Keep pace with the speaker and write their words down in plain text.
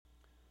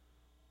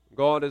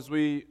God, as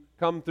we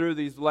come through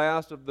these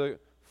last of the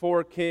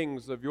four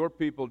kings of your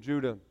people,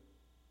 Judah,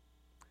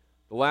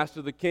 the last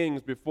of the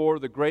kings before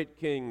the great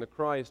king, the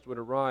Christ, would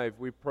arrive,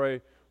 we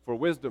pray for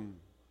wisdom,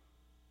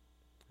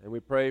 and we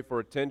pray for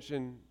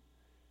attention.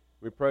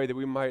 We pray that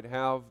we might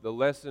have the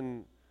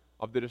lesson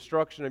of the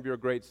destruction of your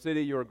great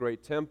city, your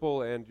great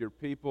temple, and your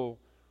people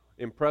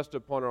impressed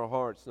upon our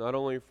hearts, not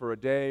only for a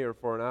day or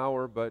for an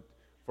hour, but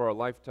for a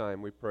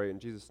lifetime, we pray in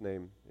Jesus'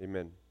 name,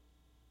 amen.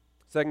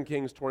 2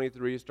 Kings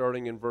 23,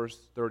 starting in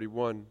verse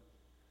 31.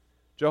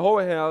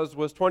 Jehoahaz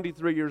was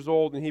 23 years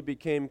old, and he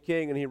became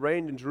king, and he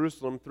reigned in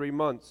Jerusalem 3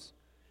 months.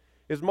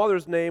 His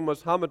mother's name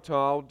was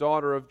Hamutal,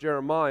 daughter of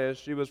Jeremiah.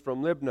 She was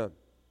from Libnah.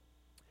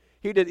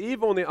 He did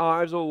evil in the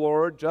eyes of the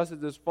Lord, just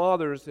as his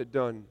fathers had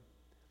done.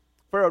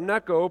 Pharaoh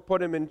Necho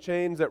put him in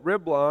chains at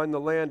Riblah in the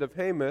land of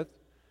Hamath,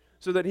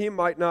 so that he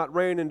might not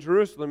reign in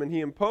Jerusalem, and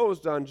he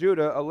imposed on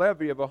Judah a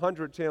levy of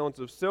 100 talents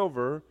of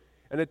silver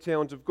and a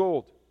talent of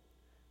gold.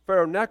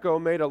 Pharaoh Necho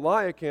made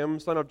Eliakim,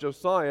 son of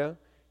Josiah,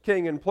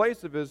 king in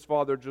place of his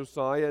father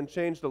Josiah, and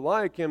changed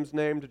Eliakim's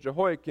name to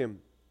Jehoiakim.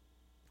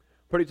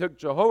 But he took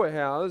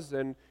Jehoahaz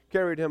and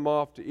carried him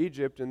off to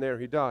Egypt, and there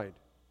he died.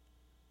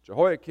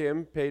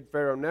 Jehoiakim paid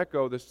Pharaoh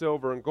Necho the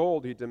silver and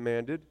gold he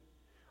demanded.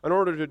 In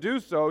order to do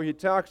so, he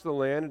taxed the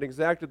land and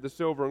exacted the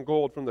silver and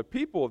gold from the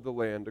people of the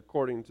land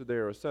according to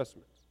their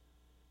assessments.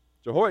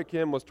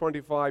 Jehoiakim was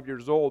 25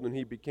 years old when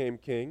he became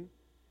king,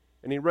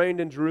 and he reigned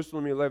in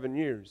Jerusalem 11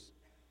 years.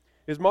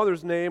 His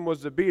mother's name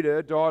was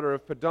Zebidah, daughter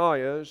of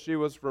Pedaiah. She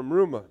was from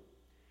Rumah.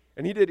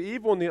 And he did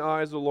evil in the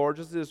eyes of the Lord,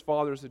 just as his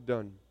fathers had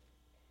done.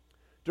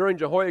 During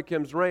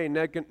Jehoiakim's reign,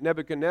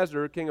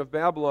 Nebuchadnezzar, king of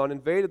Babylon,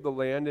 invaded the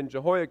land, and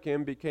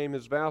Jehoiakim became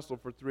his vassal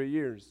for 3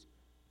 years.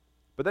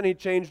 But then he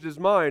changed his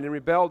mind and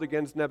rebelled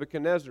against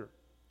Nebuchadnezzar.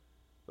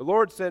 The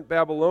Lord sent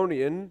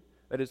Babylonian,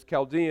 that is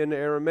Chaldean,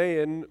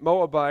 Aramaean,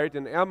 Moabite,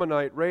 and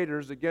Ammonite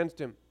raiders against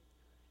him.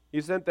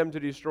 He sent them to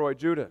destroy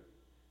Judah,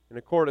 in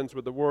accordance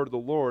with the word of the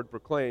Lord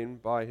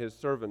proclaimed by his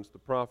servants the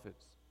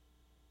prophets.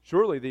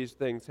 Surely these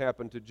things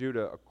happened to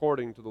Judah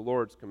according to the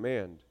Lord's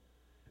command,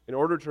 in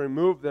order to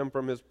remove them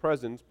from his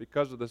presence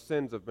because of the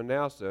sins of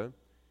Manasseh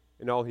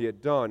and all he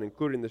had done,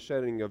 including the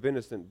shedding of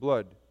innocent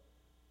blood.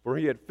 For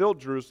he had filled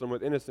Jerusalem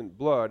with innocent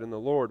blood, and the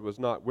Lord was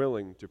not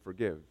willing to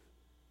forgive.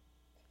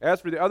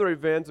 As for the other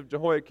events of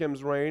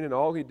Jehoiakim's reign and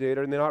all he did,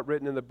 are they not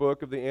written in the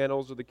book of the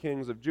annals of the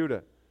kings of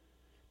Judah?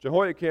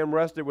 Jehoiakim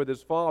rested with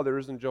his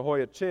fathers, and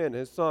Jehoiachin,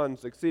 his son,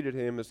 succeeded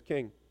him as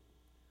king.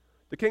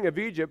 The king of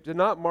Egypt did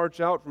not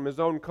march out from his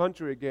own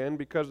country again,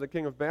 because the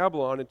king of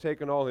Babylon had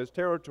taken all his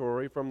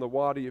territory from the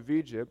Wadi of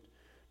Egypt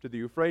to the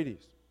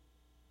Euphrates.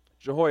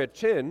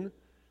 Jehoiachin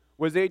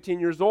was 18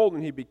 years old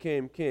when he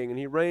became king, and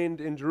he reigned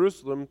in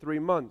Jerusalem 3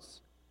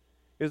 months.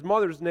 His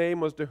mother's name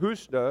was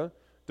Nehushta,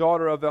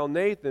 daughter of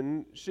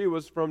Elnathan. She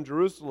was from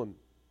Jerusalem.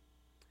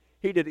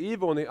 He did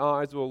evil in the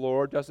eyes of the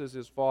Lord, just as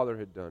his father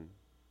had done.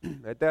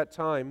 At that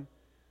time,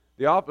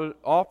 the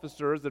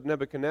officers of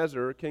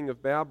Nebuchadnezzar, king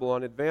of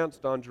Babylon,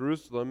 advanced on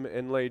Jerusalem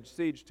and laid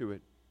siege to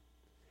it.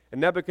 And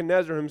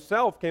Nebuchadnezzar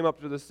himself came up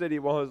to the city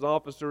while his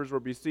officers were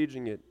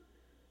besieging it.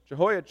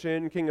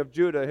 Jehoiachin, king of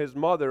Judah, his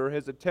mother,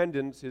 his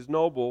attendants, his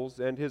nobles,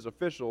 and his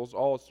officials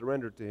all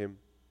surrendered to him.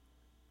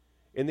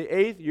 In the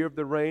 8th year of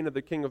the reign of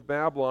the king of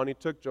Babylon, he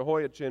took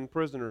Jehoiachin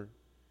prisoner.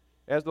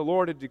 As the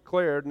Lord had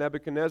declared,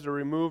 Nebuchadnezzar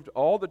removed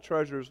all the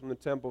treasures from the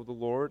temple of the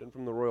Lord and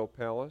from the royal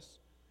palace,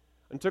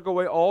 and took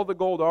away all the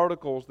gold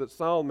articles that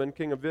Solomon,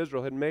 king of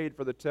Israel, had made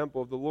for the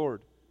temple of the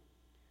Lord.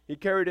 He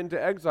carried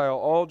into exile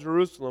all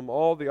Jerusalem,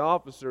 all the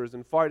officers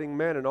and fighting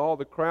men, and all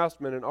the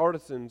craftsmen and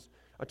artisans,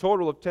 a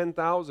total of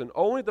 10,000.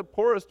 Only the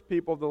poorest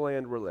people of the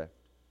land were left.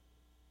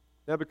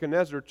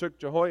 Nebuchadnezzar took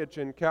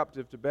Jehoiachin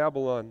captive to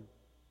Babylon.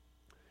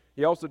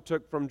 He also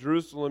took from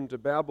Jerusalem to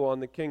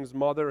Babylon the king's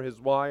mother,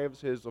 his wives,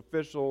 his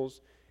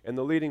officials, and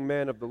the leading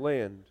men of the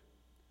land.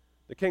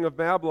 The king of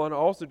Babylon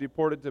also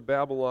deported to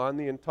Babylon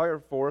the entire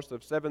force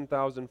of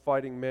 7,000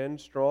 fighting men,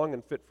 strong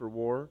and fit for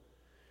war,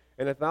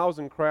 and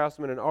 1,000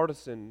 craftsmen and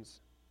artisans.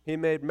 He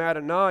made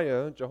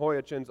Mattaniah,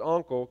 Jehoiachin's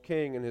uncle,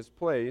 king in his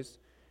place,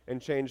 and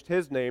changed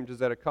his name to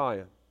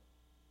Zedekiah.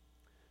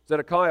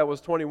 Zedekiah was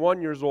 21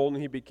 years old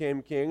when he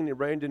became king, and he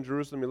reigned in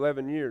Jerusalem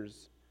 11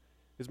 years.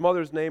 His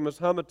mother's name was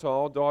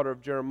Hamutal, daughter of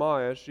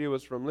Jeremiah. She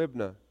was from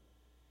Libnah.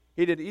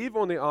 He did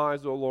evil in the eyes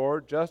of the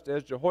Lord, just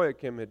as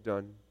Jehoiakim had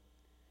done.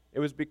 It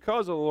was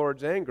because of the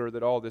Lord's anger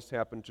that all this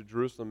happened to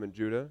Jerusalem and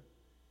Judah,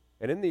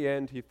 and in the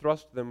end he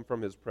thrust them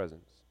from his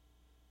presence.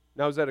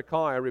 Now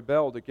Zedekiah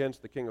rebelled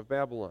against the king of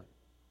Babylon.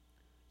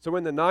 So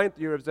in the 9th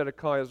year of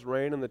Zedekiah's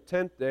reign, on the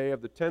 10th day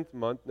of the 10th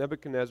month,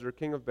 Nebuchadnezzar,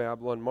 king of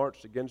Babylon,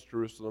 marched against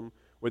Jerusalem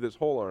with his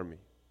whole army.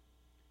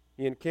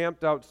 He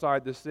encamped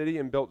outside the city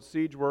and built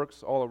siege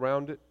works all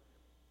around it.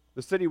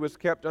 The city was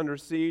kept under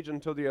siege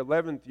until the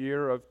 11th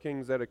year of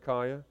King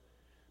Zedekiah.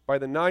 By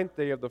the 9th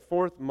day of the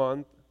 4th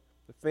month,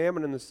 the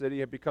famine in the city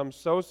had become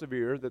so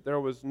severe that there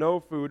was no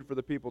food for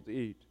the people to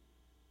eat.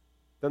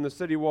 Then the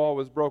city wall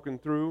was broken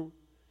through,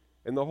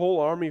 and the whole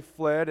army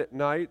fled at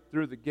night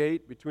through the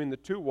gate between the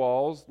two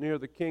walls near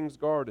the king's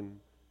garden.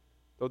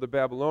 though the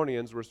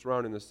Babylonians were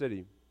surrounding the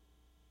city.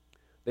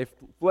 They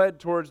fled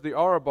towards the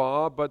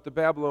Arabah, but the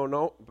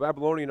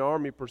Babylonian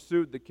army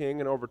pursued the king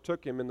and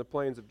overtook him in the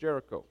plains of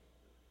Jericho.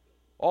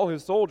 All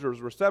his soldiers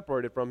were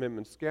separated from him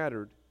and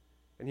scattered,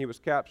 and he was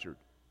captured.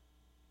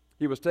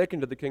 He was taken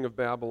to the king of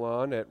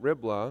Babylon at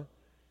Riblah,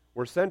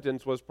 where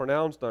sentence was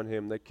pronounced on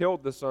him. They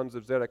killed the sons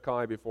of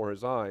Zedekiah before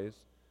his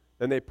eyes.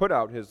 Then they put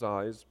out his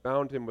eyes,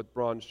 bound him with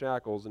bronze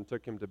shackles, and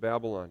took him to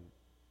Babylon.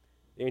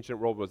 The ancient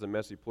world was a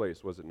messy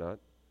place, was it not?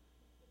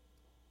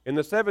 In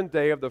the 7th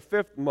day of the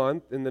 5th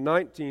month, in the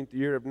 19th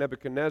year of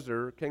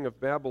Nebuchadnezzar, king of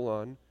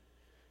Babylon,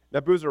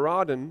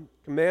 Nebuzaradan,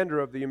 commander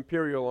of the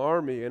imperial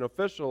army and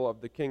official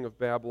of the king of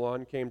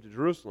Babylon, came to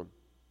Jerusalem.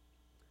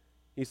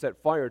 He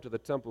set fire to the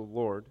temple of the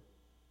Lord,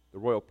 the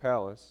royal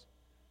palace,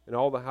 and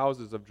all the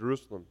houses of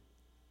Jerusalem.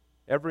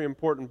 Every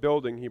important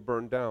building he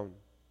burned down.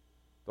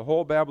 The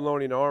whole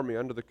Babylonian army,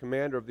 under the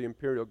commander of the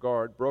imperial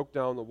guard, broke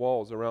down the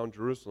walls around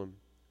Jerusalem.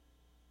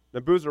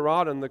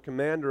 Nebuzaradan, the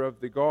commander of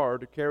the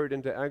guard, carried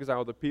into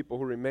exile the people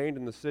who remained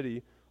in the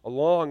city,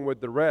 along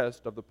with the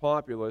rest of the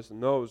populace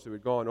and those who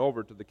had gone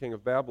over to the king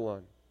of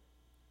Babylon.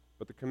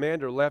 But the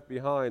commander left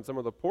behind some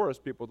of the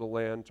poorest people of the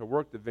land to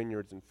work the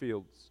vineyards and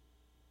fields.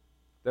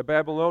 The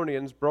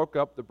Babylonians broke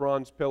up the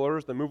bronze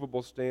pillars, the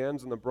movable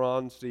stands, and the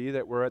bronze sea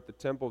that were at the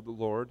temple of the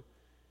Lord,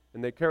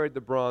 and they carried the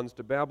bronze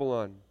to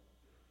Babylon.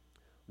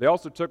 They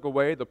also took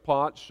away the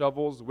pots,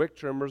 shovels, wick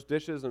trimmers,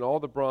 dishes, and all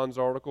the bronze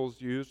articles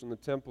used in the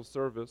temple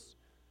service.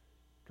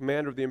 The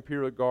commander of the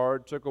imperial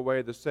guard took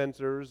away the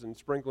censers and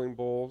sprinkling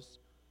bowls,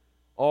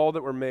 all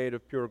that were made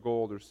of pure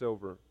gold or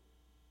silver.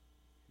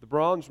 The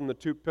bronze from the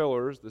 2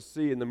 pillars, the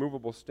sea, and the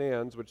movable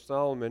stands, which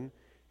Solomon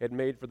had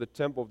made for the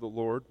temple of the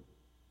Lord,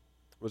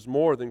 was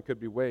more than could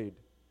be weighed.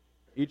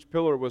 Each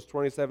pillar was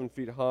 27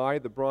 feet high.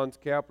 The bronze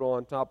capital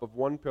on top of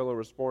one pillar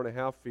was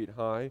 4.5 feet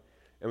high,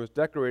 and was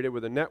decorated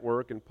with a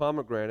network and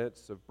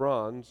pomegranates of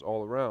bronze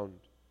all around.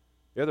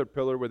 The other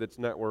pillar with its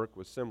network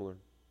was similar.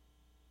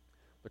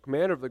 The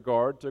commander of the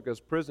guard took as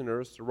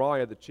prisoners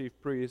Sariah the chief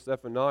priest,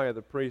 Zephaniah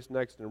the priest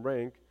next in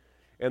rank,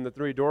 and the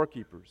 3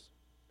 doorkeepers.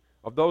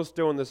 Of those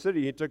still in the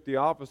city, he took the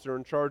officer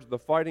in charge of the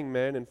fighting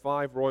men and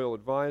 5 royal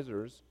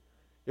advisors.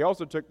 He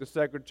also took the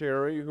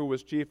secretary, who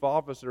was chief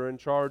officer in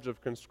charge of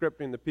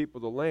conscripting the people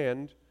of the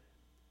land,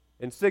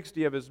 and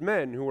 60 of his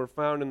men who were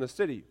found in the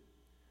city.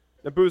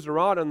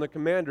 Nebuzaradan, the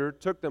commander,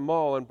 took them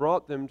all and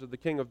brought them to the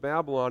king of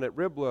Babylon at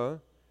Riblah.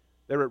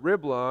 There at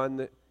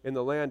Riblah, in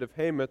the land of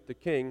Hamath, the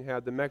king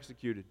had them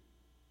executed.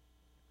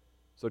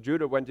 So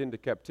Judah went into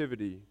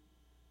captivity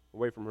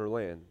away from her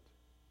land.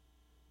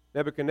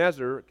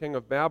 Nebuchadnezzar, king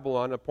of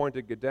Babylon,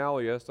 appointed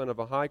Gedaliah, son of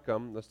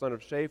Ahikam, the son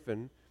of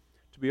Shaphan,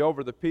 to be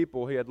over the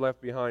people he had left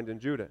behind in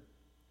Judah.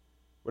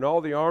 When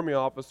all the army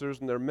officers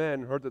and their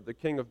men heard that the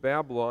king of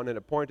Babylon had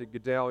appointed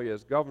Gedaliah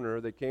as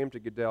governor, they came to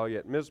Gedaliah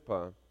at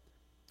Mizpah.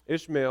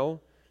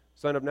 Ishmael,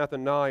 son of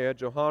Nethaniah,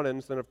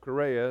 Johanan, son of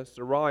Kareah,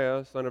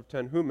 Sariah, son of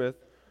Tanhumeth,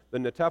 the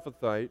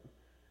Netophathite,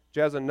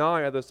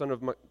 Jezaniah, the son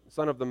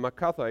of the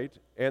Maacathite,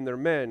 and their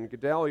men,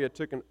 Gedaliah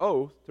took an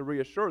oath to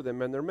reassure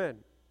them and their men.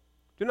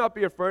 Do not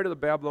be afraid of the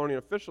Babylonian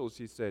officials,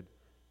 he said.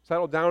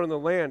 Settle down in the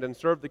land and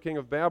serve the king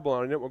of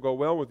Babylon, and it will go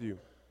well with you.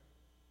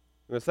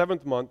 In the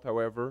 7th month,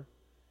 however,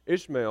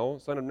 Ishmael,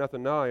 son of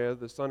Nethaniah,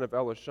 the son of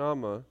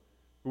Elishama,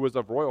 who was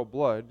of royal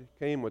blood,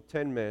 came with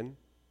 10 men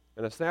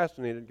and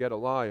assassinated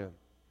Gedaliah,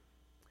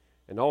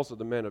 and also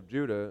the men of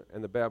Judah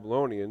and the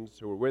Babylonians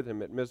who were with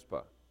him at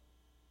Mizpah.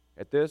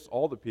 At this,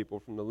 all the people,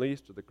 from the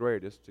least to the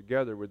greatest,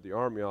 together with the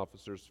army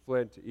officers,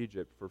 fled to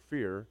Egypt for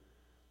fear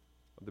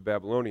of the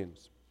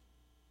Babylonians.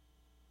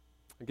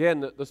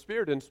 Again, the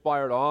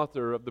Spirit-inspired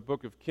author of the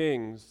book of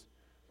Kings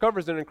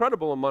covers an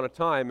incredible amount of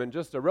time in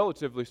just a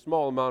relatively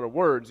small amount of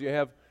words. You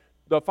have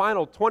the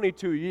final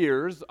 22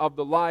 years of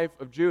the life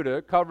of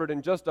Judah covered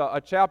in just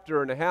a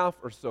chapter and a half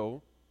or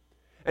so.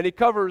 And he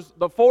covers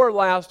the 4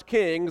 last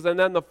kings and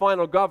then the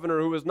final governor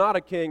who is not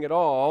a king at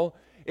all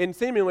in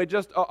seemingly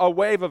just a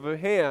wave of a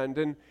hand.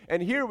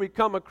 And here we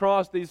come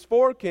across these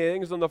 4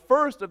 kings, and the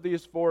first of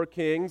these 4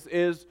 kings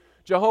is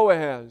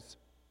Jehoahaz.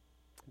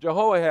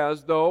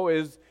 Jehoahaz, though,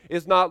 is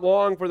not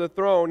long for the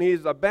throne.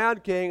 He's a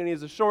bad king and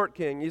he's a short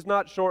king. He's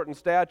not short in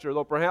stature,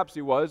 though perhaps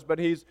he was, but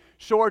he's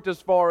short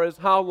as far as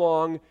how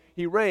long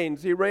he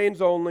reigns. He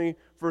reigns only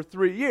for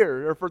 3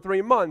 years, or for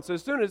 3 months.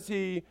 As soon as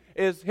he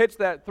hits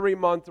that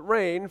 3-month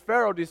reign,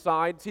 Pharaoh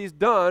decides he's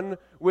done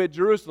with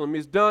Jerusalem.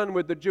 He's done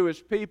with the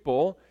Jewish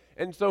people.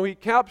 And so he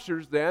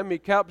captures them. He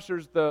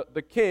captures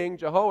the king,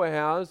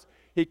 Jehoahaz.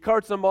 He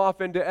carts him off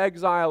into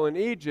exile in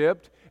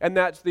Egypt, and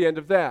that's the end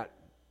of that.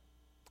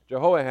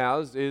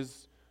 Jehoahaz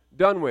is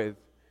done with.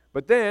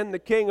 But then the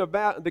king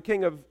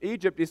of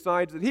Egypt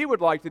decides that he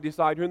would like to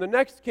decide who the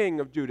next king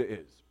of Judah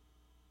is.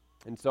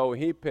 And so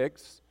he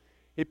picks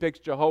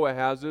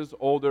Jehoahaz's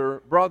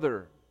older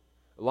brother,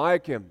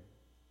 Eliakim.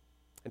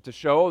 And to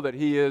show that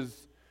he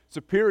is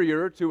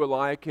superior to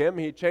Eliakim,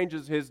 he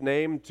changes his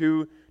name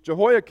to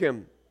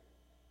Jehoiakim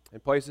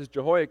and places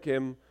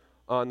Jehoiakim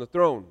on the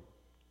throne.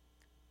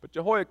 But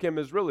Jehoiakim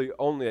is really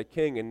only a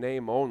king in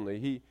name only.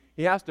 He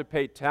he has to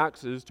pay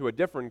taxes to a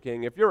different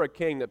king. If you're a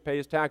king that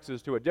pays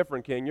taxes to a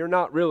different king, you're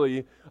not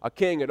really a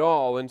king at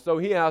all. And so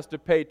he has to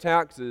pay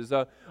taxes,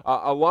 a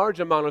large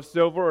amount of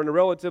silver and a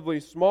relatively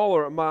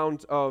smaller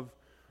amount of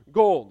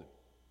gold.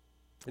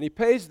 And he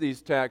pays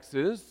these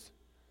taxes,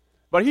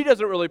 but he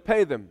doesn't really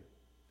pay them.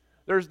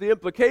 There's the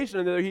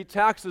implication that he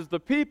taxes the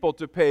people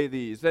to pay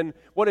these. And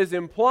what is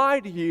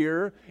implied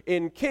here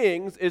in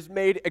Kings is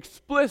made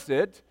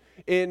explicit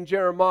in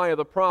Jeremiah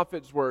the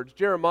prophet's words.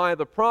 Jeremiah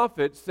the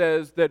prophet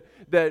says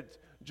that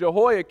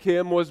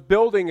Jehoiakim was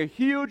building a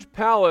huge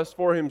palace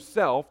for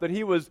himself, that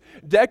he was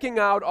decking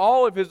out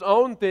all of his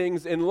own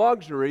things in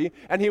luxury,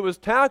 and he was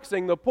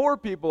taxing the poor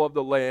people of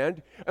the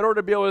land in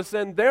order to be able to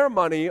send their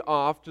money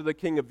off to the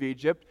king of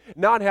Egypt,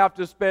 not have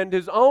to spend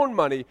his own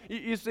money.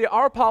 You see,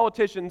 our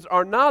politicians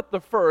are not the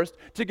first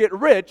to get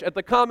rich at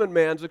the common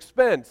man's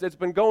expense. It's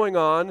been going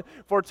on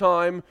for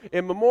time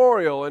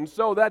immemorial, and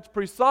so that's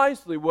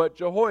precisely what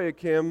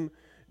Jehoiakim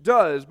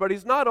does. But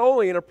he's not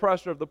only an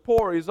oppressor of the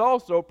poor, he's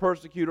also a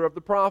persecutor of the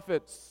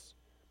prophets,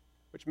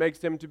 which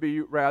makes him to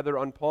be rather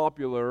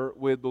unpopular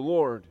with the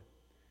Lord.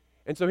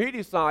 And so he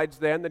decides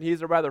then that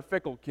he's a rather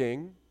fickle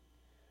king.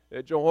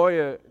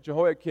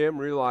 Jehoiakim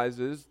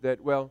realizes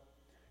that, well,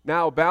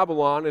 now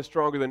Babylon is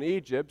stronger than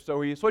Egypt,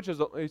 so he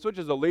switches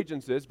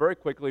allegiances very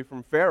quickly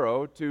from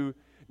Pharaoh to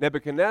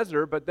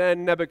Nebuchadnezzar, but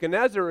then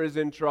Nebuchadnezzar is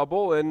in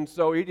trouble, and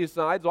so he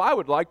decides, well, I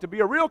would like to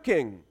be a real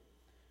king.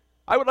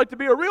 I would like to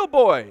be a real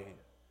boy.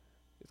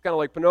 It's kind of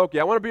like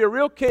Pinocchio. I want to be a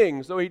real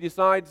king. So he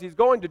decides he's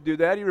going to do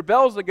that. He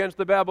rebels against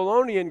the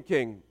Babylonian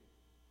king.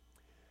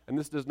 And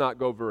this does not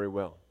go very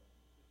well.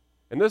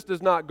 And this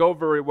does not go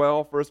very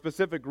well for a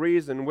specific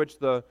reason, which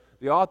the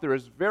author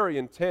is very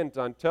intent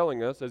on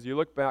telling us. As you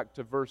look back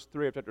to verse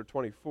 3 of chapter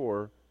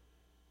 24,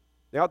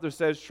 the author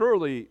says,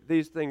 "Surely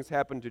these things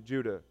happened to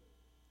Judah,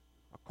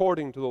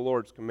 according to the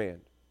Lord's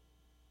command,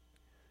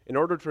 in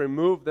order to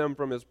remove them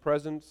from his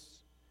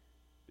presence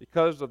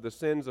because of the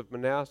sins of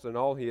Manasseh and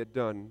all he had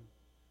done."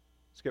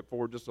 Skip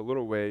forward just a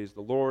little ways.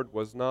 The Lord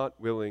was not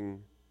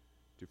willing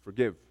to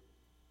forgive.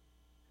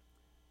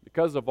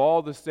 Because of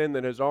all the sin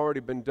that has already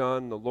been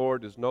done, the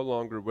Lord is no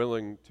longer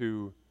willing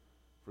to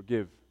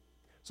forgive.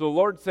 So the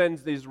Lord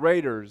sends these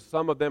raiders.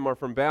 Some of them are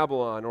from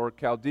Babylon or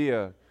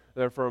Chaldea.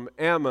 They're from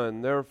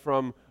Ammon. They're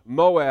from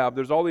Moab.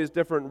 There's all these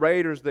different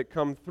raiders that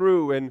come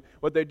through. And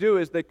what they do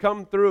is they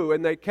come through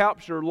and they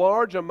capture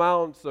large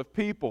amounts of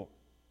people.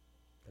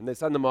 And they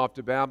send them off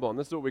to Babylon.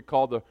 This is what we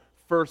call the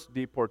first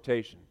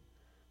deportation.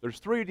 There's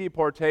 3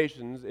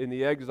 deportations in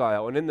the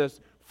exile, and in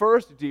this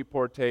first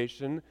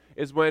deportation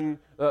is when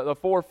the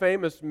 4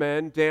 famous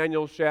men,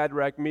 Daniel,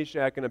 Shadrach,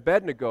 Meshach, and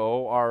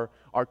Abednego,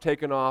 are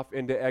taken off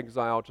into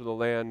exile to the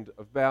land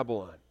of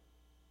Babylon.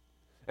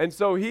 And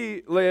so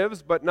he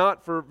lives, but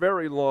not for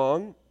very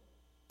long,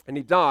 and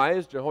he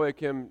dies.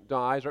 Jehoiakim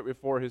dies right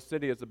before his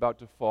city is about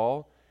to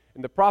fall.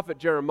 And the prophet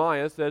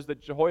Jeremiah says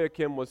that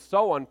Jehoiakim was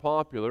so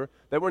unpopular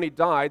that when he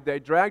died, they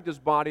dragged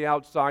his body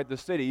outside the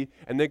city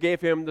and they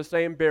gave him the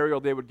same burial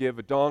they would give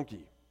a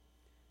donkey.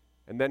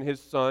 And then his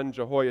son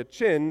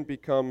Jehoiachin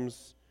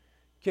becomes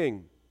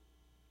king.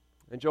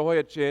 And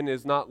Jehoiachin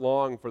is not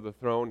long for the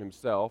throne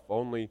himself.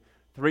 Only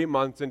 3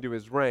 months into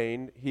his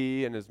reign,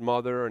 he and his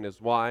mother and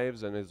his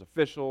wives and his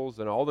officials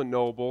and all the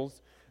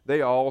nobles,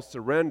 they all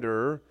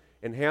surrender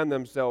and hand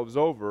themselves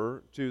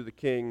over to the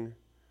king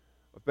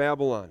of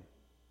Babylon.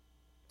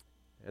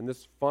 And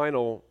this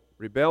final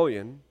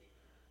rebellion,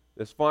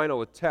 this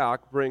final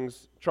attack,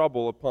 brings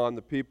trouble upon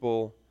the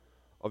people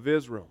of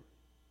Israel.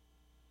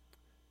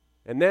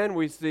 And then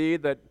we see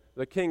that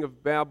the king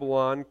of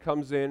Babylon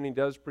comes in and he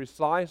does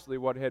precisely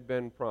what had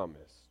been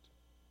promised.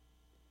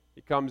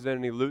 He comes in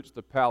and he loots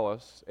the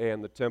palace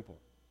and the temple.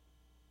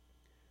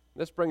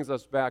 This brings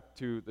us back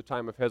to the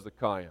time of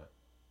Hezekiah.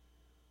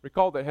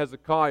 Recall that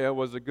Hezekiah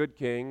was a good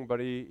king, but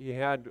he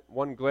had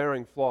one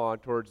glaring flaw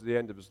towards the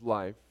end of his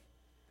life.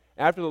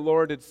 After the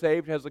Lord had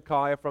saved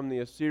Hezekiah from the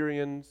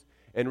Assyrians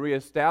and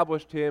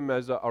reestablished him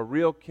as a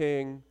real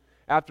king,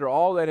 after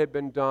all that had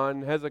been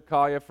done,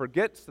 Hezekiah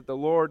forgets that the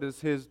Lord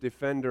is his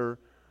defender,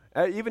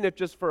 even if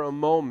just for a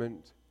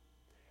moment.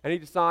 And he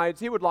decides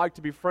he would like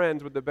to be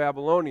friends with the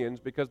Babylonians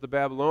because the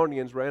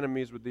Babylonians were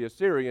enemies with the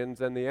Assyrians,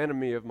 and the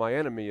enemy of my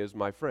enemy is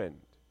my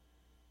friend.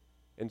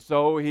 And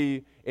so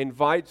he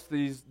invites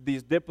these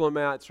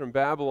diplomats from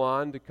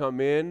Babylon to come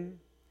in.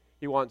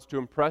 He wants to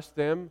impress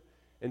them.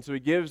 And so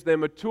he gives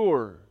them a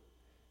tour.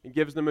 He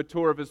gives them a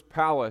tour of his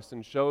palace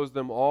and shows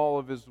them all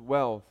of his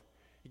wealth.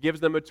 He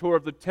gives them a tour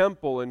of the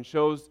temple and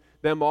shows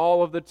them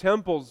all of the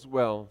temple's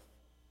wealth.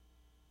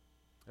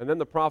 And then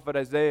the prophet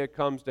Isaiah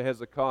comes to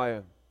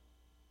Hezekiah,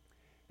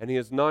 and he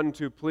is none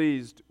too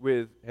pleased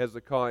with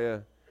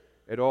Hezekiah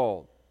at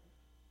all.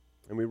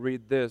 And we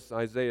read this: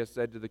 Isaiah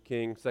said to the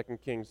king,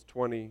 2 Kings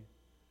 20,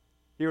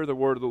 "Hear the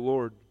word of the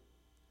Lord.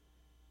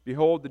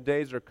 Behold, the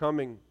days are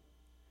coming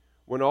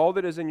when all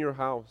that is in your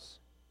house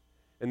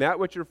and that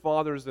which your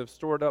fathers have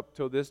stored up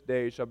till this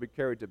day shall be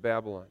carried to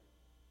Babylon.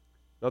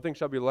 Nothing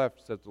shall be left,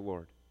 says the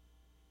Lord.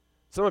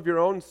 Some of your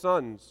own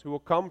sons who will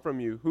come from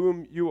you,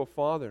 whom you will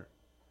father,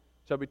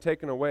 shall be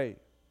taken away,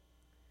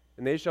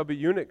 and they shall be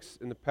eunuchs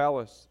in the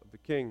palace of the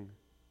king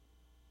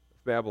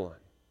of Babylon.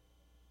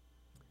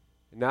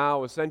 And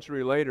now, a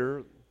century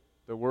later,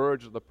 the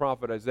words of the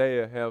prophet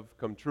Isaiah have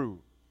come true.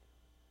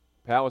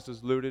 The palace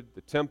is looted,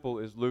 the temple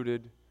is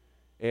looted,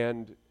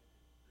 and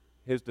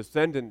his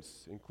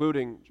descendants,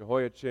 including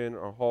Jehoiachin,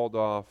 are hauled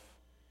off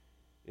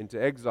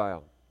into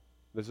exile.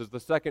 This is the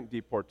second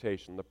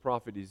deportation. The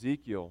prophet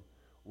Ezekiel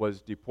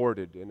was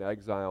deported in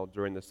exile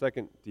during the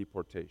second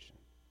deportation.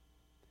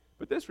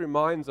 But this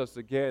reminds us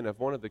again of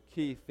one of the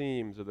key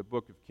themes of the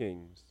book of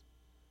Kings,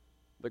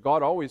 that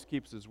God always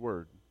keeps his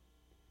word.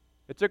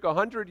 It took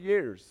 100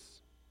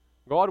 years.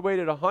 God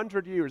waited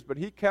 100 years, but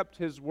he kept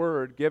his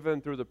word given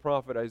through the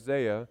prophet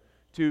Isaiah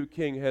to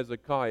King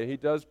Hezekiah. He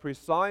does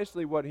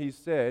precisely what he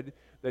said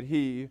that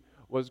he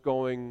was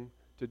going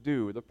to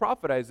do. The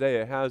prophet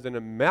Isaiah has an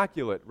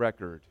immaculate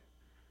record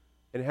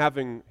in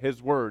having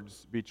his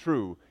words be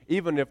true,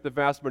 even if the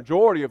vast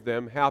majority of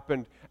them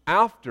happened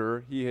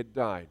after he had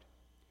died.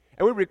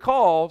 And we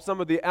recall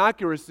some of the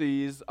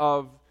accuracies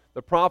of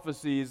the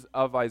prophecies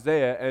of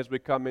Isaiah as we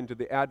come into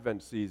the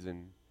Advent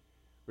season.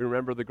 We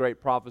remember the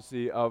great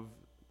prophecy of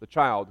the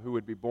child who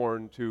would be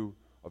born to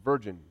a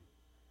virgin,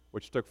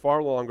 which took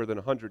far longer than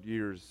 100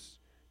 years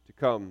to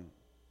come,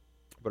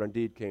 but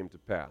indeed came to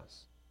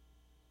pass.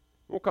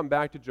 We'll come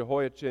back to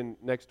Jehoiachin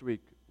next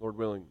week, Lord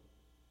willing.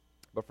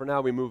 But for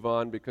now we move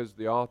on because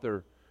the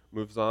author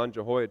moves on.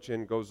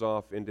 Jehoiachin goes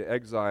off into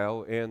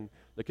exile, and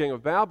the king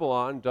of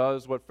Babylon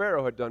does what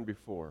Pharaoh had done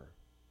before.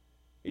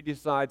 He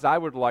decides, I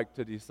would like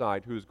to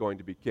decide who's going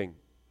to be king.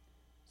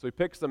 So he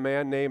picks a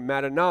man named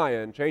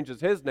Mattaniah and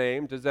changes his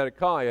name to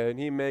Zedekiah, and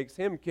he makes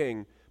him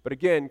king. But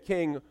again,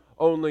 king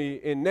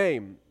only in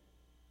name.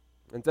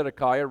 And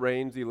Zedekiah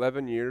reigns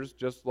 11 years,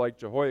 just like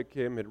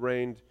Jehoiakim had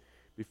reigned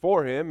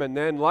before him. And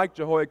then, like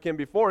Jehoiakim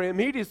before him,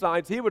 he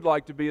decides he would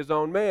like to be his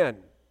own man.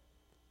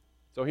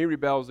 So he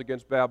rebels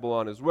against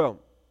Babylon as well.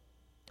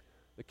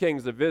 The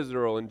kings of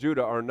Israel and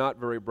Judah are not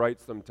very bright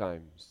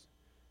sometimes.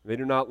 They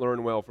do not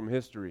learn well from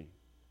history.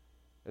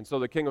 And so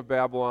the king of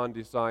Babylon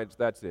decides,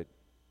 that's it.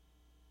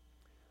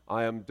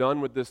 I am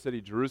done with this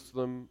city,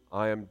 Jerusalem.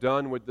 I am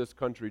done with this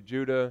country,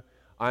 Judah.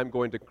 I'm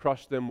going to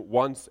crush them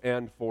once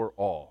and for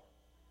all.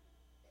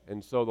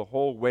 And so the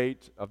whole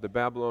weight of the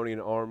Babylonian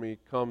army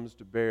comes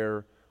to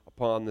bear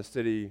upon the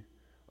city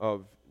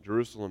of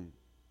Jerusalem.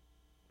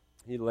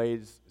 He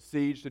lays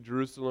siege to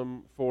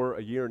Jerusalem for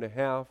a year and a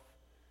half.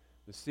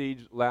 The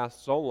siege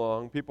lasts so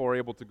long, people are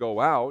able to go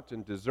out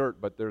and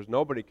desert, but there's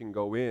nobody can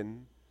go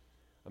in.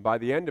 And by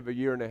the end of a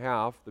year and a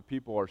half, the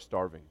people are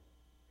starving.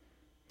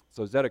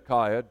 So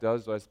Zedekiah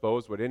does, I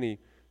suppose, what any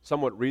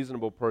somewhat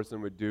reasonable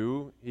person would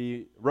do.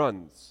 He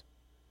runs.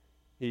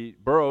 He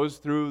burrows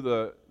through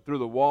the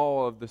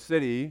wall of the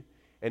city,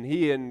 and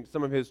he and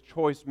some of his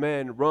choice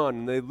men run,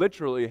 and they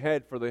literally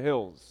head for the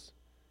hills.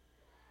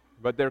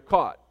 But they're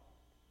caught.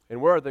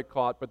 And where are they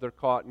caught? But they're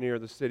caught near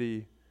the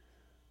city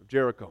of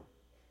Jericho.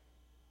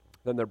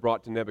 Then they're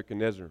brought to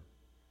Nebuchadnezzar. And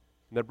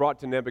they're brought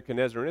to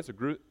Nebuchadnezzar, and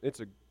it's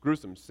a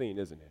gruesome scene,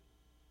 isn't it?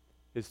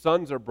 His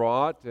sons are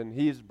brought, and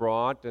he's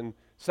brought, and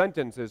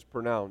sentence is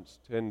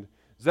pronounced. And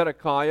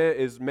Zedekiah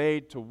is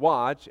made to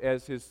watch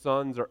as his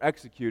sons are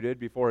executed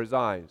before his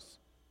eyes.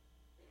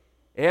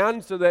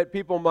 And so that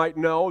people might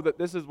know that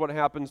this is what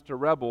happens to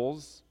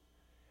rebels,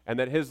 and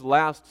that his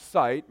last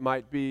sight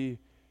might be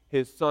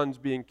his sons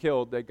being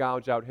killed, they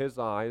gouge out his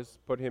eyes,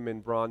 put him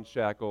in bronze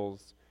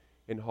shackles,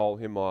 and haul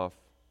him off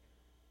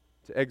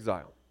to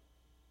exile.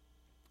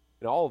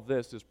 And all of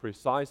this is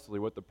precisely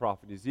what the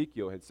prophet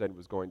Ezekiel had said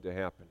was going to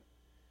happen.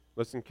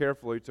 Listen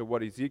carefully to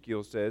what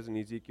Ezekiel says in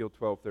Ezekiel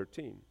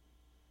 12:13.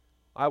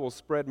 I will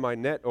spread my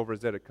net over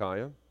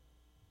Zedekiah,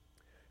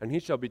 and he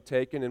shall be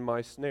taken in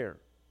my snare.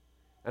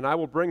 And I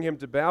will bring him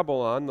to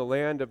Babylon, the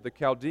land of the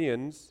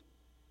Chaldeans,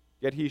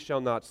 yet he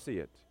shall not see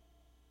it,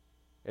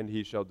 and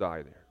he shall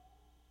die there.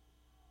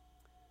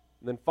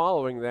 And then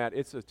following that,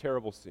 it's a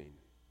terrible scene.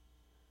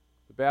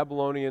 The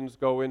Babylonians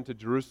go into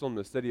Jerusalem,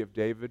 the city of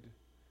David,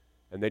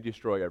 and they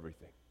destroy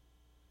everything.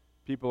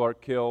 People are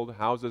killed,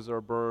 houses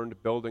are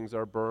burned, buildings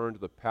are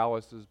burned, the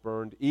palace is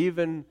burned,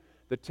 even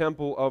the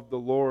temple of the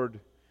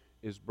Lord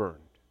is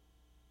burned.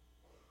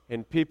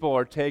 And people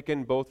are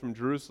taken both from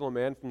Jerusalem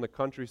and from the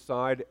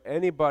countryside.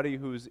 Anybody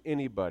who's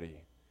anybody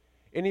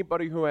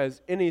who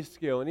has any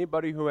skill,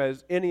 anybody who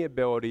has any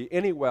ability,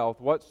 any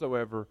wealth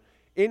whatsoever,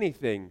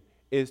 anything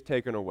is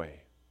taken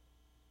away.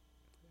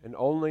 And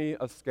only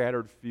a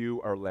scattered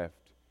few are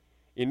left,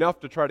 enough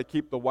to try to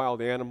keep the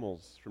wild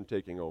animals from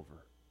taking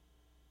over.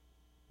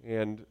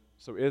 And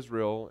so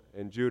Israel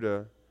and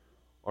Judah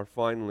are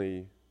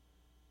finally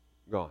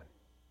gone.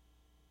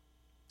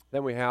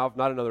 Then we have,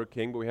 not another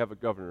king, but we have a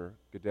governor,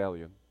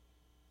 Gedaliah.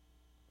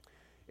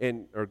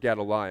 Or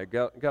Gedaliah.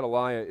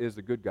 Gedaliah is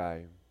a good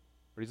guy,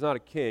 but he's not a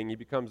king. He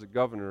becomes a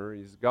governor.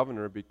 He's a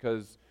governor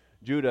because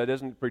Judah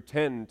doesn't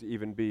pretend to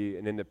even be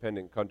an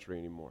independent country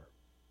anymore.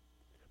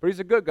 But he's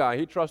a good guy.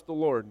 He trusts the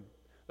Lord.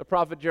 The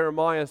prophet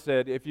Jeremiah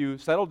said, if you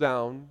settle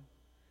down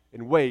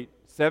and wait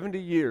 70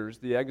 years,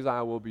 the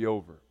exile will be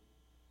over.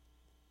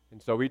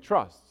 And so he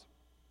trusts.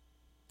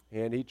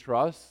 And he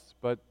trusts,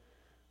 but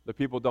the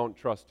people don't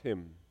trust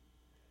him.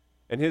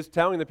 And his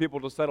telling the people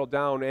to settle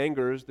down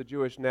angers the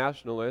Jewish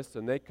nationalists,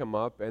 and they come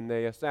up and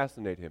they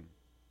assassinate him.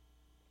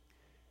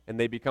 And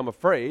they become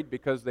afraid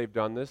because they've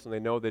done this, and they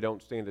know they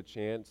don't stand a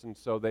chance, and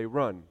so they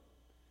run.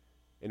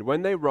 And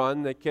when they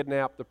run, they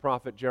kidnap the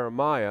prophet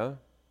Jeremiah,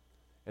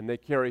 and they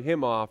carry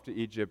him off to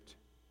Egypt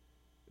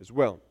as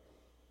well.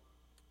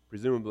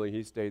 Presumably,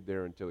 he stayed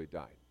there until he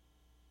died.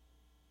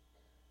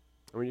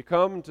 And when you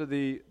come to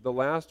the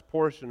last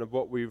portion of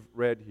what we've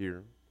read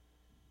here,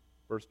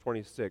 verse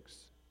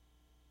 26,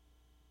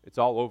 it's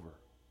all over.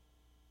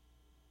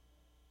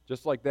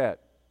 Just like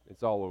that,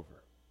 it's all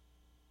over.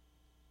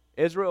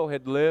 Israel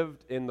had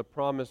lived in the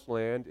promised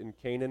land in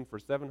Canaan for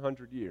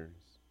 700 years.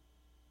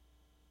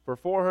 For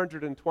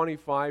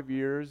 425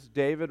 years,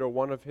 David or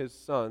one of his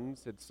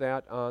sons had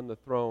sat on the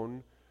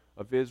throne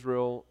of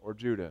Israel or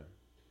Judah.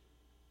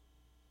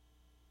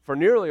 For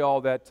nearly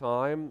all that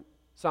time,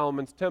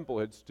 Solomon's temple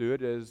had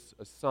stood as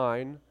a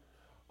sign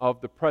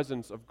of the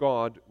presence of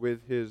God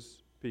with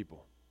his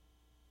people.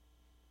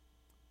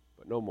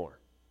 But no more.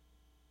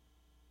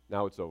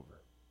 Now it's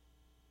over.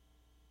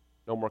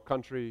 No more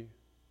country,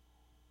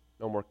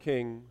 no more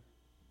king,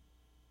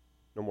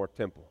 no more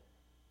temple.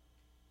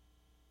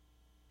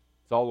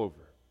 It's all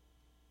over.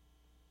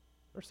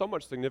 There's so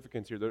much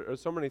significance here. There are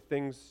so many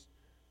things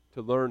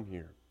to learn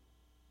here.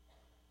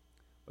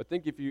 I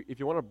think if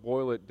you want to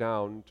boil it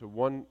down to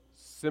one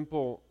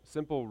simple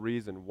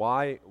reason,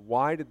 why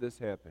did this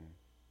happen?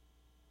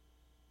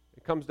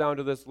 It comes down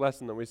to this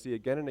lesson that we see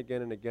again and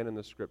again and again in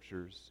the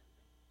Scriptures.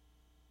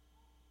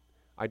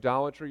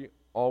 Idolatry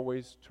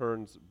always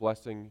turns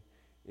blessing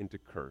into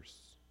curse.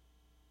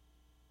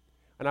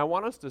 And I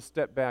want us to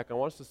step back. I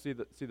want us to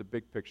see the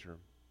big picture.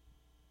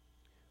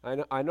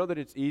 I know that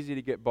it's easy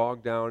to get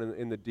bogged down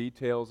in the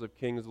details of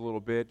Kings a little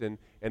bit, and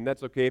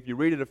that's okay. If you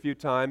read it a few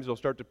times, you'll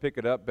start to pick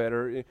it up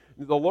better.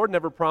 The Lord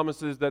never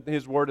promises that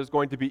His Word is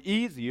going to be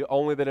easy,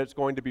 only that it's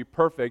going to be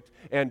perfect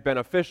and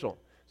beneficial.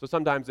 So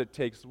sometimes it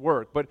takes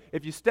work. But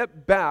if you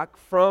step back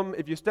from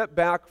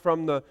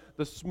the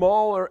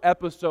smaller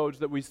episodes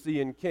that we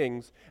see in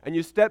Kings, and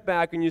you step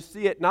back and you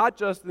see it not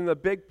just in the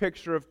big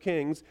picture of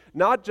Kings,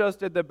 not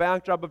just at the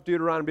backdrop of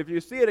Deuteronomy, but if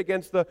you see it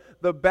against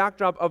the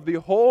backdrop of the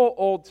whole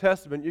Old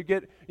Testament, you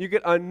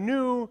get a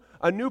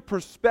new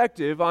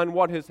perspective on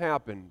what has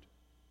happened.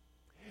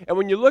 And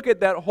when you look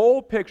at that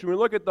whole picture, when you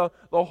look at the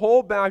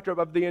whole backdrop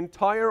of the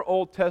entire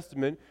Old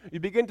Testament,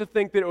 you begin to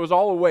think that it was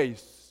all a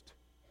waste.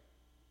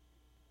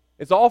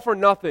 It's all for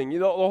nothing.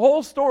 The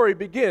whole story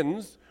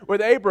begins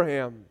with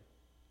Abraham.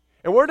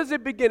 And where does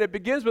it begin? It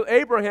begins with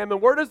Abraham.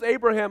 And where does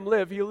Abraham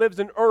live? He lives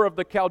in Ur of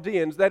the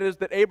Chaldeans. That is,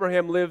 that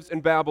Abraham lives in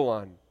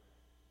Babylon.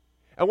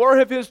 And where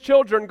have his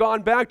children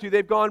gone back to?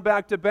 They've gone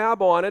back to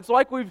Babylon. It's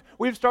like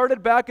we've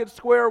started back at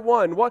square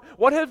one.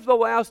 What has the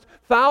last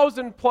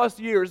 1,000+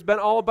 years been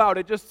all about?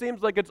 It just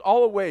seems like it's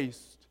all a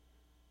waste.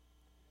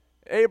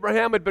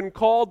 Abraham had been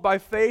called by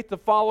faith to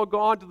follow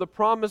God to the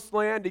promised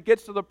land. He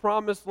gets to the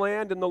promised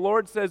land, and the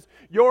Lord says,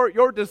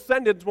 your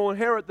descendants will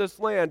inherit this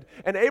land.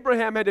 And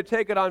Abraham had to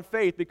take it on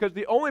faith because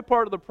the only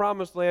part of the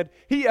promised land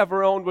he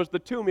ever owned was the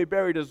tomb he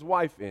buried his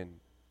wife in.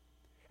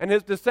 And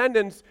his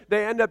descendants,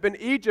 they end up in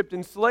Egypt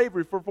in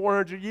slavery for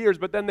 400 years,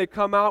 but then they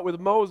come out with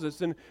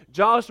Moses, and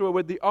Joshua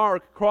with the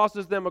ark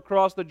crosses them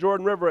across the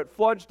Jordan River at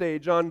flood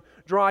stage on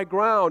dry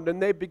ground,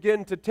 and they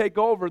begin to take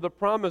over the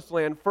promised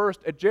land,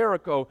 first at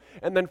Jericho,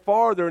 and then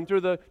farther, and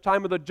through the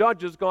time of the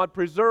judges, God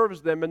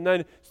preserves them, and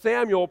then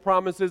Samuel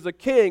promises a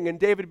king, and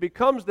David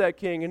becomes that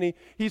king, and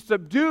he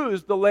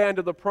subdues the land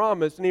of the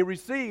promise, and he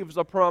receives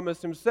a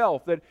promise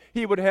himself that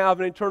he would have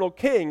an eternal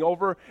king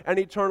over an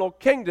eternal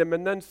kingdom,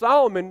 and then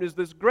Solomon is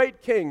this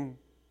great king,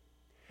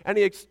 and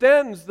he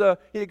extends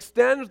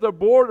the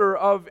border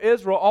of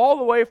Israel all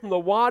the way from the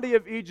Wadi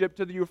of Egypt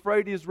to the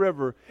Euphrates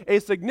River, a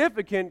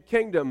significant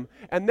kingdom,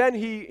 and then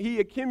he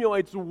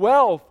accumulates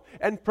wealth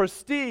and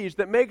prestige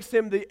that makes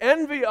him the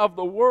envy of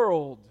the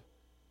world.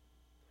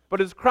 But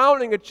his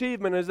crowning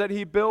achievement is that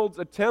he builds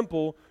a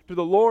temple to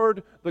the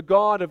Lord, the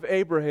God of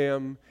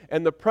Abraham,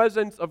 and the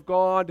presence of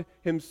God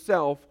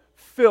himself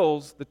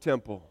fills the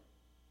temple.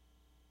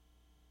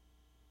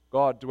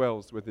 God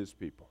dwells with his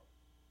people.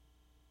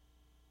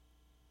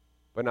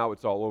 But now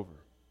it's all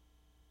over.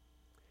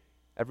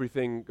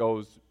 Everything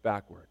goes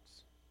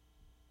backwards.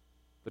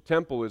 The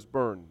temple is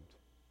burned.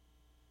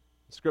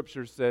 The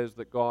Scripture says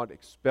that God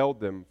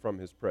expelled them from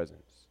his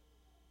presence.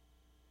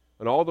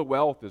 And all the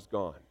wealth is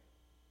gone.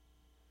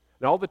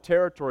 And all the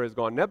territory is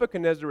gone.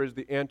 Nebuchadnezzar is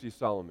the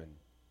anti-Solomon.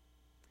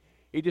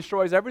 He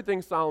destroys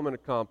everything Solomon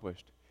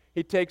accomplished.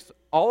 He takes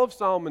all of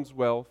Solomon's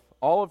wealth,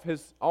 all of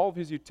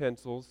his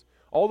utensils.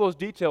 All those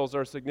details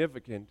are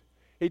significant.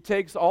 He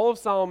takes all of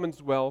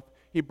Solomon's wealth.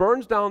 He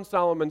burns down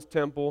Solomon's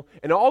temple,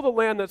 and all the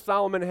land that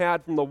Solomon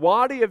had from the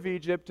Wadi of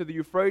Egypt to the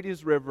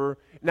Euphrates River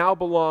now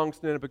belongs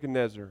to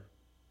Nebuchadnezzar.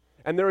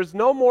 And there is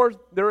no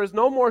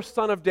more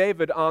son of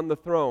David on the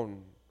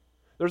throne.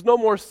 There's no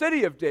more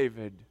city of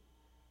David.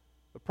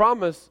 The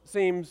promise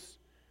seems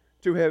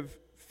to have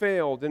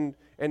failed. And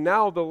And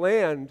now the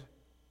land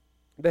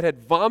that had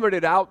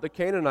vomited out the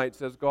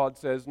Canaanites, as God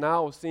says,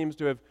 now seems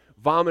to have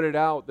vomited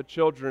out the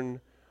children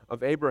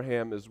of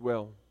Abraham as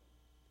well.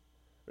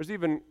 There's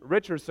even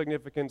richer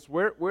significance.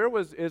 Where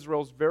was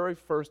Israel's very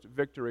first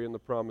victory in the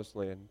Promised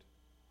Land?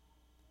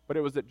 But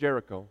it was at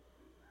Jericho.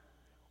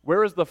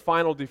 Where is the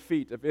final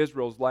defeat of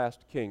Israel's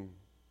last king?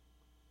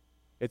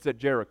 It's at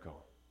Jericho.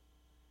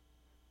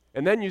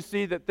 And then you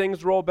see that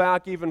things roll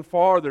back even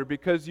farther,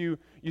 because you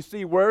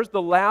see, where's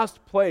the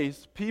last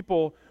place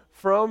people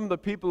from the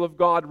people of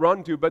God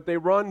run to? But they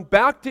run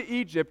back to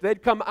Egypt.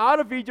 They'd come out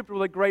of Egypt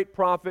with a great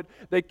prophet.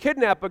 They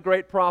kidnap a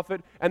great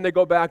prophet, and they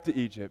go back to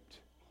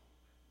Egypt.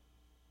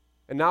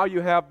 And now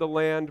you have the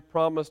land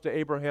promised to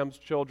Abraham's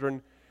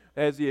children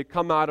as he had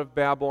come out of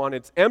Babylon.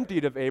 It's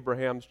emptied of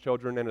Abraham's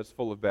children, and it's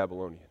full of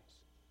Babylonians.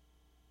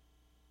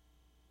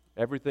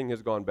 Everything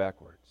has gone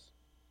backwards.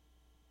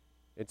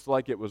 It's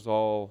like it was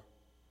all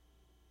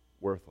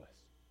worthless.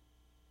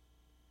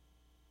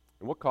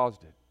 And what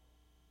caused it?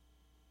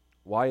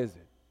 Why is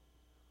it?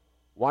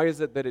 Why is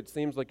it that it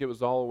seems like it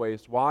was all a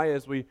waste? Why,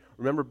 as we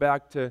remember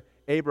back to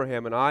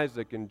Abraham and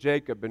Isaac and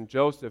Jacob and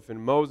Joseph and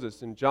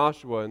Moses and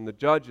Joshua and the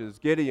judges,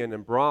 Gideon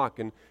and Barak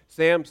and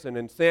Samson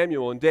and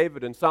Samuel and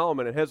David and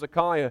Solomon and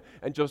Hezekiah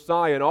and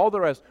Josiah and all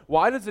the rest,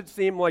 why does it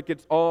seem like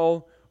it's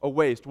all a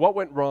waste? What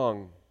went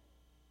wrong?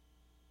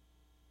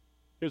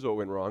 Here's what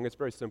went wrong. It's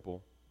very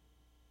simple.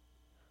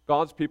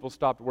 God's people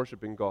stopped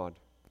worshiping God,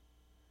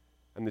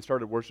 and they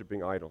started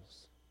worshiping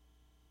idols.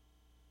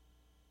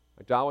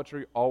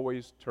 Idolatry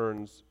always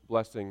turns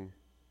blessing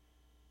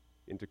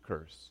into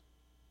curse.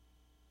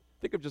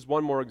 Think of just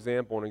one more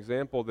example, an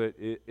example that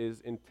is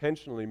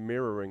intentionally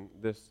mirroring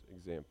this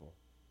example.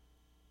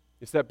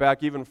 You step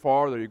back even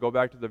farther, you go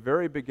back to the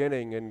very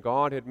beginning, and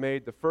God had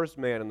made the first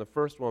man and the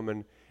first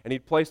woman, and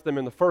He'd placed them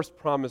in the first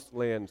promised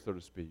land, so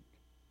to speak,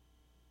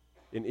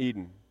 in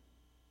Eden.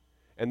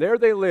 And there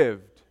they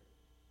lived.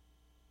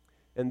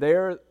 And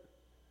there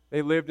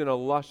they lived in a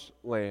lush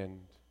land.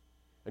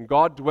 And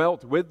God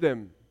dwelt with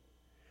them.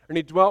 And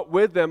He dwelt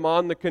with them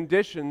on the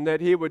condition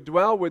that He would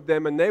dwell with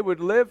them and they would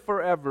live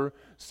forever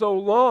so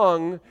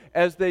long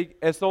as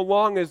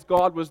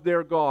God was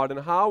their God. And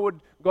how would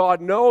God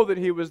know that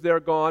He was their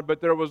God? But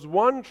there was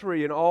one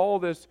tree in all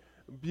this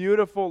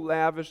beautiful,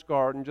 lavish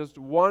garden, just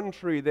one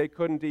tree they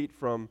couldn't eat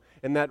from.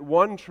 And that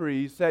one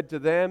tree said to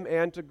them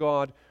and to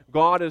God,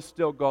 God is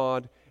still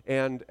God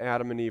and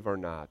Adam and Eve are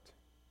not.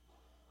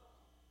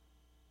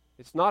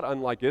 It's not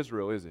unlike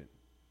Israel, is it?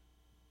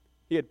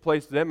 He had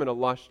placed them in a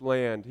lush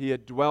land. He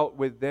had dwelt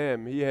with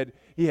them. He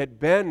had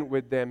been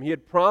with them. He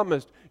had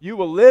promised, you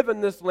will live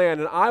in this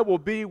land and I will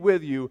be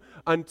with you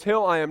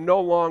until I am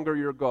no longer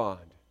your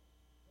God.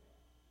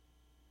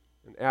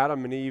 And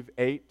Adam and Eve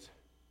ate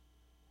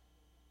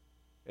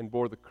and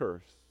bore the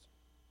curse.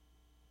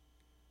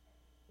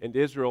 And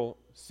Israel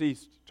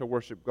ceased to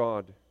worship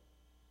God.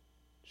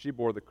 She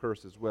bore the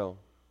curse as well.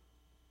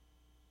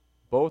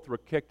 Both were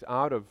kicked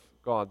out of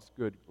God's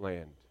good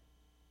land,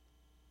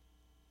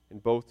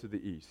 and both to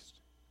the east.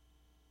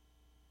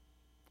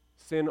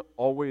 Sin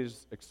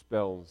always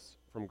expels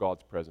from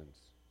God's presence,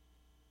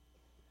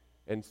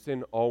 and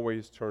sin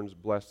always turns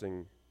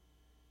blessing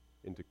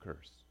into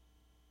curse.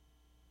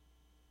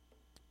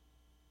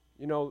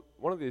 You know,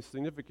 one of the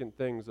significant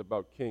things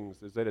about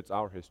Kings is that it's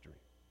our history.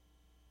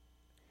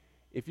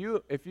 If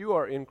you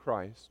are in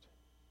Christ,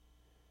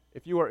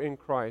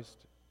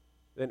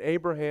 then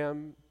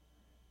Abraham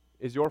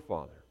is your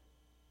father,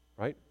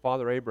 right?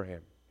 Father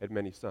Abraham had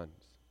many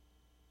sons.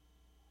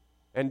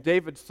 And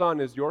David's son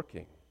is your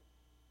king.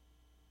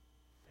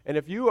 And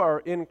if you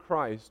are in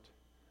Christ,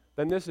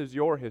 then this is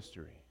your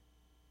history.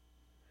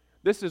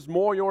 This is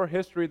more your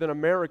history than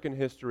American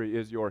history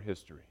is your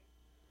history.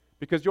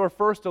 Because your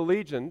first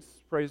allegiance,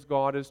 praise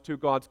God, is to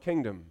God's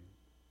kingdom.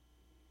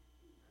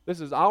 This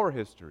is our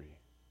history.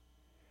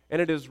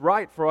 And it is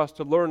right for us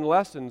to learn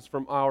lessons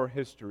from our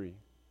history.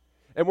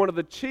 And one of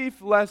the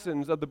chief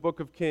lessons of the book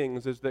of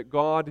Kings is that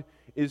God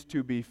is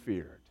to be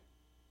feared.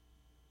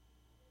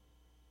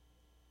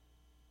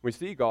 We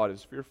see God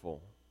is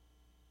fearful.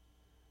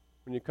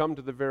 When you come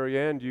to the very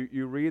end,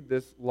 you read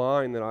this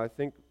line that I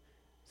think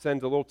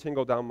sends a little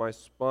tingle down my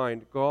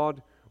spine.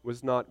 God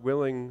was not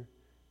willing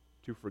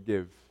to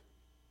forgive.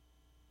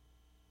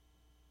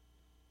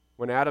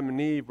 When Adam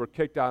and Eve were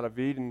kicked out of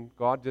Eden,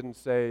 God didn't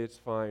say it's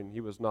fine.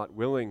 He was not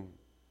willing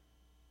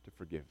to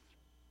forgive.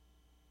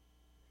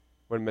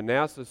 When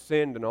Manasseh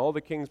sinned and all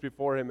the kings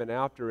before him and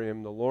after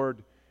him, the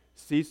Lord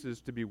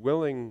ceases to be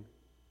willing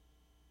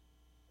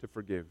to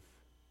forgive.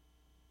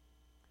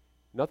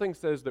 Nothing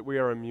says that we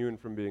are immune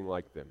from being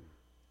like them.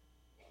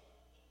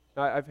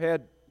 I've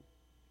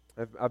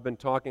been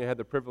talking, I had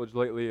the privilege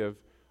lately of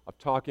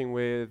talking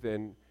with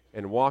and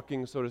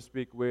walking, so to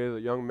speak, with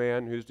a young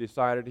man who's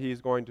decided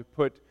he's going to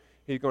put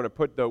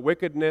the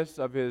wickedness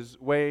of his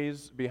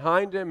ways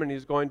behind him, and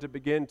he's going to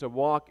begin to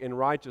walk in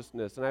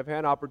righteousness. And I've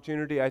had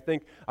opportunity, I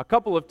think, a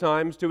couple of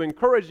times to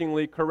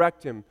encouragingly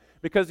correct him,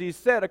 because he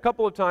said a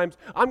couple of times,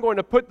 I'm going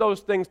to put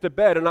those things to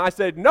bed. And I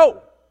said,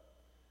 no,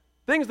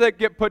 Things that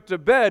get put to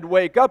bed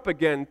wake up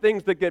again.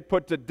 Things that get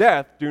put to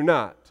death do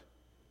not.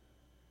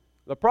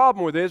 The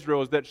problem with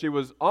Israel is that she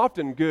was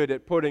often good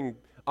at putting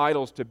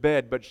idols to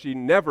bed, but she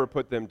never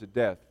put them to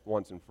death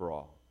once and for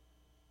all.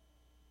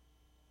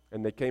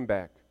 And they came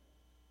back.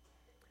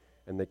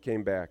 And they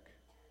came back.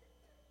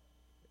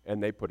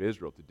 And they put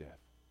Israel to death.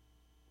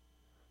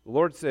 The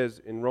Lord says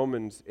in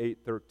Romans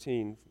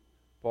 8:13,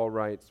 Paul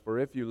writes, "For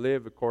if you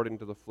live according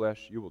to the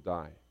flesh, you will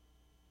die.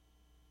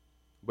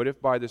 But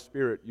if by the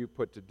Spirit you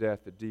put to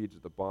death the deeds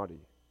of the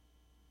body,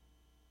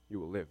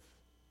 you will live."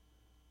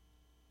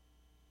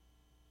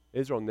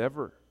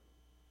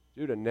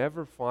 Judah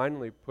never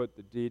finally put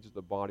the deeds of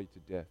the body to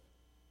death.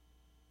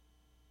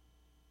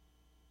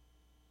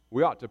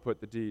 We ought to put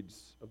the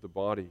deeds of the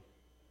body,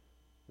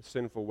 the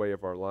sinful way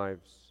of our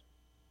lives,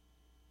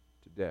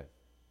 to death.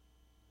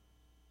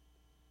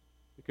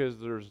 Because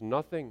there's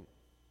nothing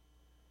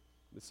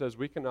that says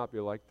we cannot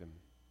be like them.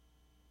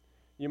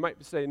 You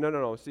might say,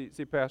 no. See,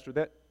 Pastor,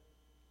 that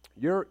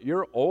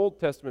you're Old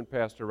Testament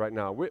pastor right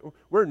now.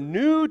 We're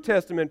New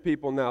Testament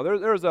people now.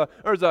 There's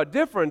a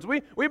difference.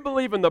 We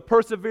believe in the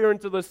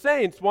perseverance of the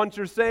saints. Once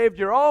you're saved,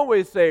 you're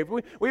always saved.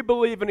 We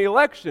believe in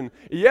election.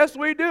 Yes,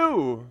 we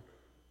do.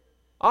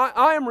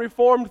 I am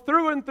reformed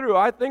through and through.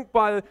 I think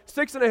by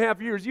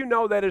 6.5 years, you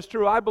know that is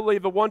true. I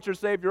believe that once you're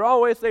saved, you're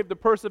always saved. The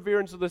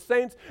perseverance of the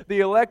saints,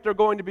 the elect are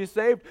going to be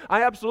saved.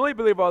 I absolutely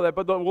believe all that.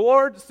 But the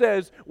Lord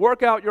says,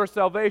 work out your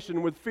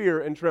salvation with fear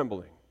and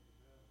trembling,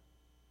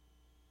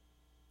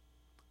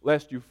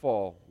 lest you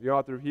fall. The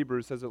author of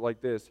Hebrews says it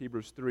like this,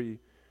 Hebrews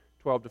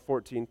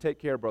 3:12-14. Take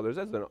care, brothers.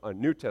 That's a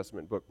New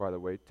Testament book, by the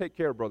way. Take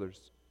care,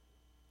 brothers,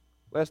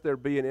 lest there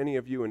be in any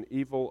of you an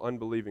evil,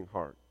 unbelieving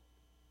heart,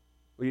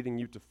 leading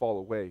you to fall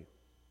away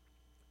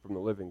from the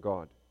living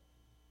God.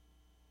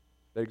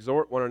 They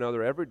exhort one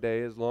another every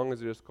day, as long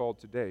as it is called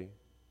today,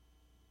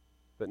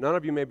 that none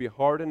of you may be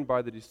hardened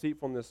by the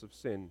deceitfulness of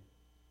sin.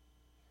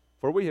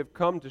 For we have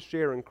come to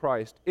share in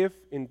Christ, if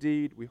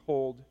indeed we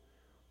hold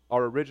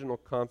our original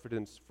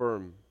confidence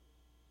firm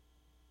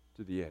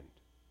to the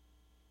end.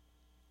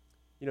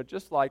 You know,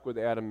 just like with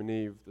Adam and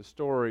Eve, the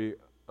story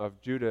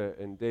of Judah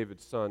and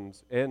David's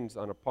sons ends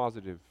on a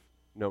positive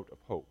note of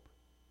hope.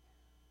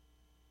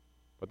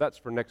 But that's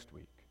for next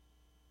week.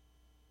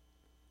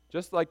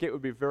 Just like it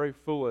would be very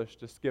foolish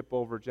to skip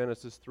over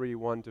Genesis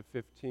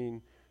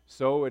 3:1-15,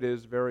 so it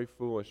is very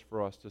foolish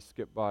for us to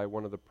skip by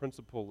one of the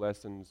principal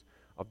lessons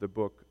of the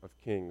book of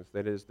Kings,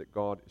 that is, that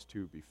God is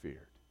to be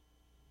feared.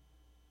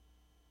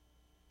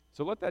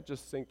 So let that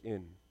just sink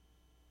in.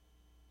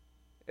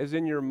 As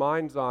in your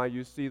mind's eye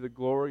you see the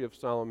glory of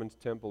Solomon's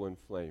temple in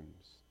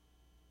flames,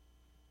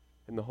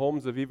 and the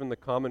homes of even the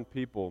common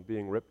people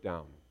being ripped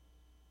down,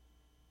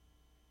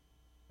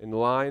 and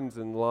lines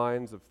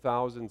of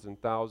thousands and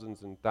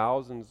thousands and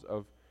thousands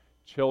of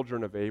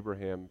children of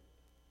Abraham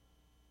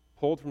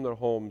pulled from their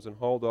homes and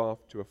hauled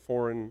off to a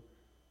foreign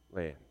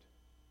land.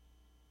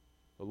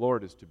 The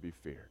Lord is to be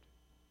feared.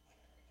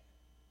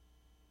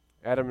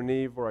 Adam and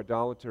Eve were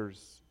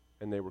idolaters,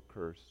 and they were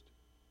cursed.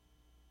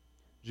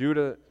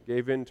 Judah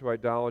gave in to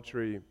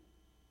idolatry, and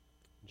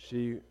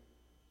she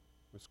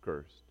was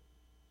cursed.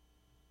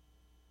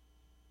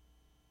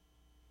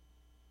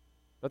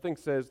 Nothing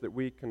says that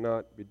we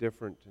cannot be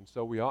different, and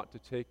so we ought to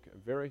take a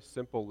very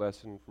simple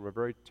lesson from a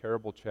very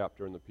terrible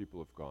chapter in the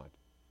people of God.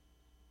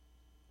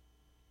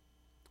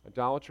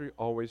 Idolatry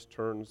always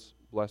turns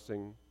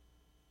blessing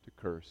to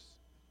curse.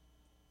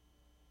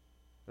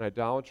 And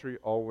idolatry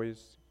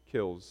always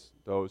kills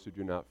those who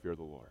do not fear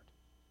the Lord.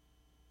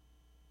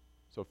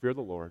 So fear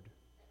the Lord.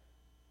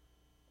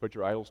 Put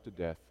your idols to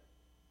death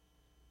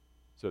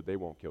so that they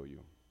won't kill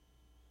you.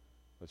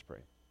 Let's pray.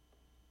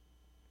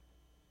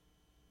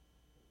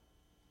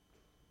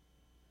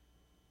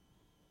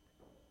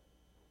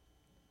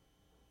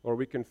 Lord,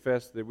 we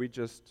confess that we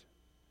just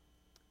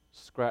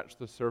scratched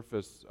the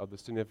surface of the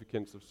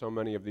significance of so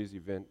many of these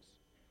events.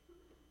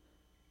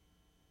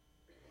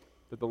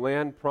 That the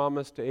land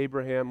promised to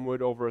Abraham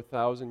would, over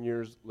 1,000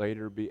 years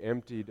later, be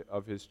emptied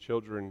of his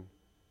children,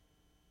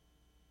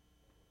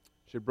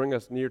 should bring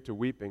us near to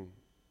weeping.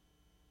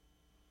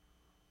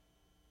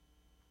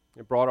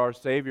 It brought our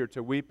Savior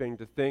to weeping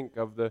to think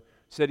of the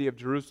city of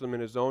Jerusalem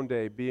in his own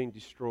day being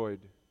destroyed.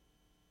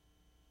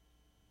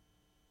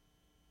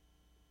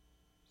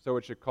 So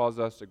it should cause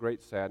us a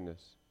great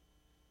sadness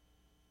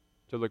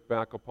to look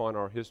back upon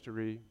our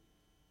history,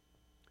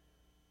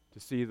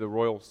 to see the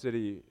royal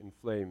city in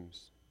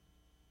flames,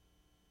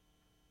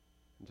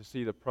 and to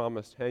see the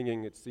promise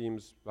hanging, it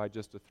seems, by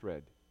just a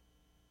thread.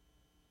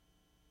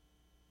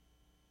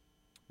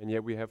 And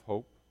yet we have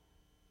hope.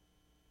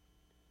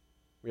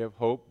 We have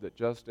hope that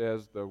just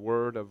as the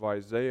word of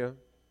Isaiah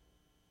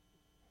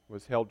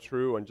was held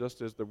true, and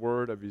just as the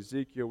word of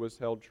Ezekiel was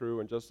held true,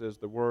 and just as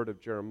the word of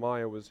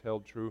Jeremiah was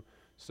held true,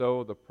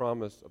 so the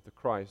promise of the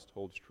Christ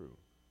holds true.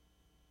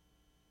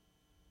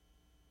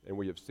 And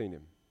we have seen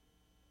him.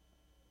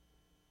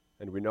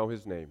 And we know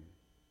his name.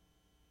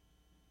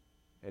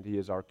 And he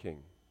is our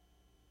King.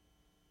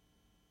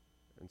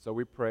 And so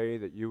we pray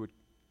that you would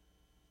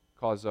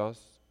cause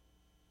us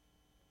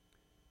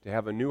to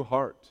have a new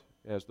heart,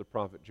 as the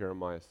prophet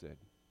Jeremiah said,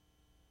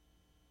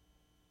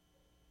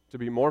 to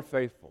be more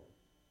faithful,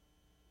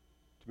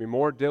 to be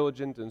more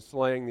diligent in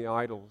slaying the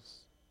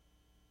idols,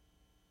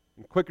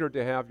 and quicker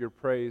to have your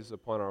praise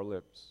upon our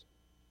lips.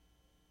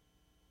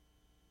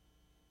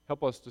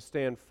 Help us to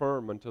stand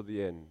firm until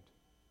the end,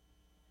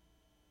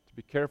 to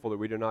be careful that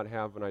we do not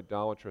have an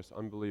idolatrous,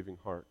 unbelieving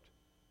heart,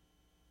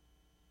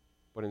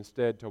 but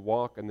instead to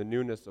walk in the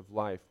newness of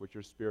life which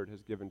your Spirit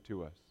has given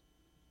to us.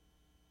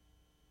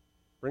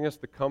 Bring us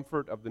the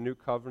comfort of the new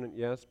covenant,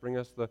 yes. Bring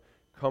us the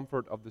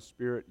comfort of the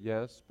Spirit,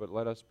 yes, but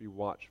let us be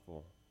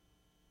watchful.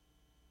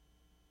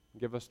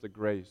 Give us the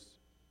grace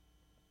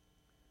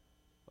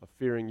of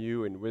fearing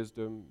you in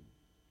wisdom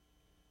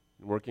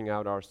and working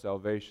out our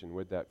salvation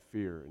with that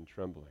fear and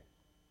trembling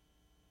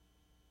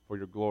for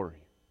your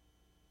glory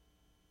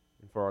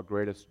and for our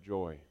greatest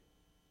joy,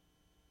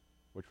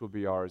 which will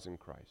be ours in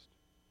Christ.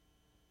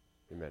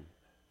 Amen.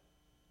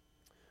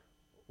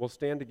 We'll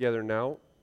stand together now.